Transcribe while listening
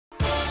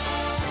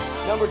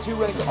Number 2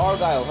 ranked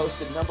Argyle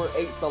hosted number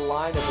 8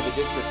 Celina for the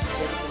District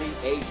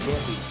 10-3A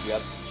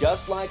championship.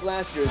 Just like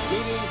last year's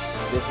meeting,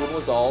 this one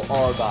was all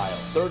Argyle.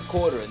 Third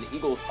quarter, and the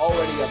Eagles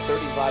already up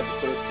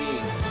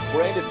 35-13.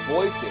 Brandon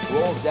Boyzuick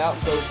rolls out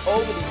and goes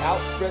over the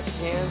outstretched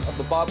hands of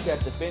the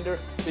Bobcat defender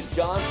to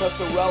Jon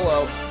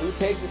Pucciarello, who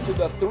takes it to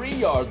the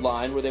 3-yard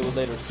line where they would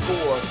later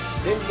score.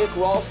 Then Nick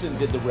Ralston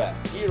did the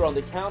rest. Here on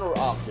the counter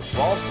option,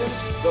 Ralston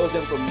goes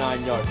in from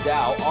 9 yards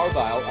out.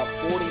 Argyle up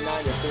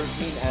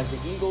 49-13 as the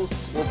Eagles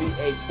will be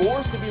a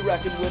force to be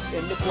reckoned with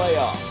in the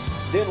playoffs.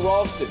 Then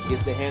Ralston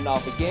gets the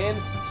handoff again,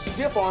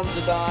 stiff arms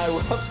the guy,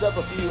 roughs up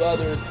a few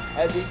others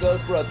as he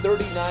goes for a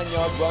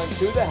 39-yard run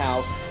to the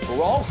house.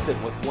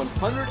 Ralston with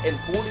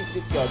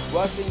 146 yards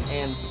rushing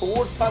and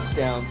 4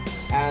 touchdowns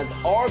as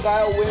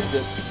Argyle wins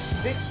it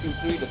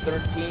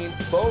 63-13.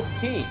 Both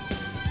teams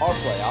are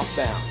playoff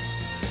bound.